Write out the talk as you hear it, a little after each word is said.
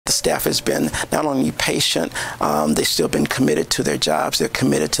The staff has been not only patient, they've still been committed to their jobs, they're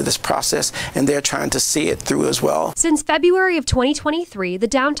committed to this process, and they're trying to see it through as well. Since February of 2023, the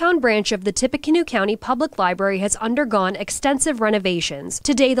downtown branch of the Tippecanoe County Public Library has undergone extensive renovations.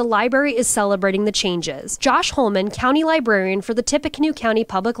 Today, the library is celebrating the changes. Jos Holman, county librarian for the Tippecanoe County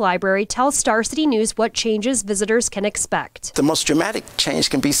Public Library, tells Star City News what changes visitors can expect. The most dramatic change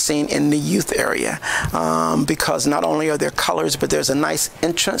can be seen in the youth area because not only are there colors, but there's a nice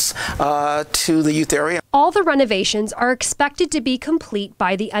entrance to the youth area. All the renovations are expected to be complete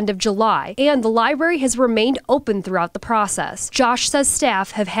by the end of July, and the library has remained open throughout the process. Josh says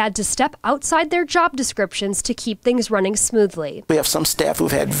staff have had to step outside their job descriptions to keep things running smoothly. We have some staff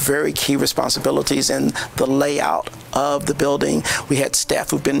who've had very key responsibilities in the layout of the building. We had staff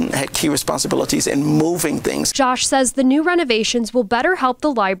who've had key responsibilities in moving things. Josh says the new renovations will better help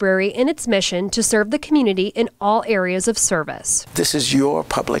the library in its mission to serve the community in all areas of service. This is your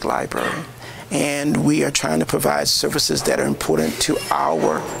public library, and we are trying to provide services that are important to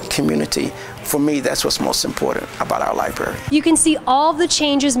our community. For me, that's what's most important about our library. You can see all the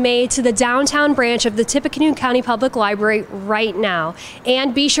changes made to the downtown branch of the Tippecanoe County Public Library right now.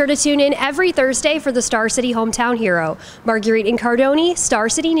 And be sure to tune in every Thursday for the Star City Hometown Hero. Marguerite Incardoni, Star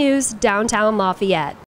City News, downtown Lafayette.